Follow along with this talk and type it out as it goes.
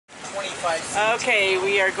Okay,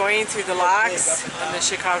 we are going through the locks on the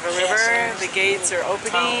Chicago River. The gates are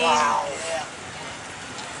opening. Wow.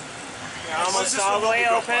 They're almost all the way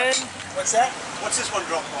open. What's that? What's this one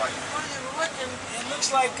drop by? It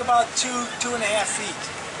looks like about 2.5 feet.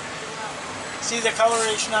 See the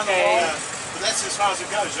coloration on the wall? Yeah, but that's as far as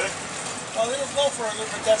it goes, eh? Well, it'll go further,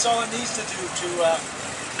 but that's all it needs to do to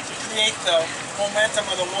create the momentum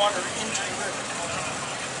of the water into the river.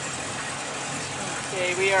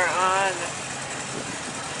 Okay, we are on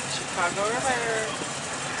Chicago River.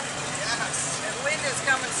 Yes, and wind is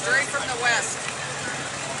coming straight from the west.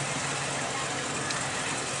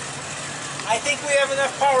 I think we have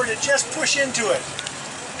enough power to just push into it.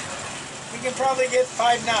 We can probably get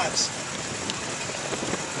 5 knots.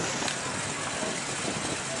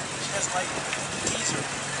 Just like the teaser,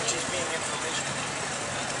 which is being information.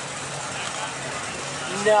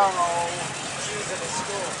 No. She was in a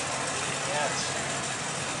school. Yes.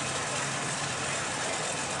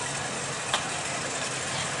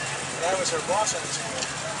 That was her boss at the school.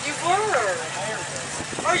 You were? Hired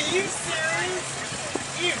her. Are you serious?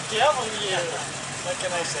 You devil, you. What can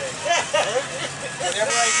I say? Whatever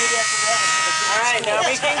I did after that was for the good. Alright, now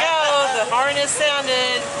we can go. The horn has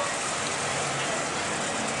sounded.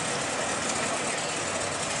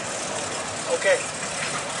 Okay.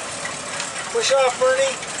 Push off,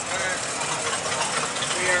 Bernie.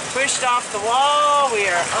 We are pushed off the wall. We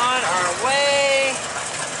are on our way.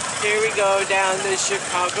 Here we go down the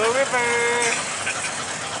Chicago River.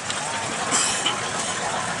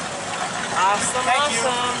 Awesome, Thank you.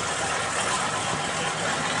 awesome.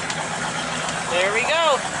 There we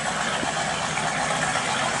go.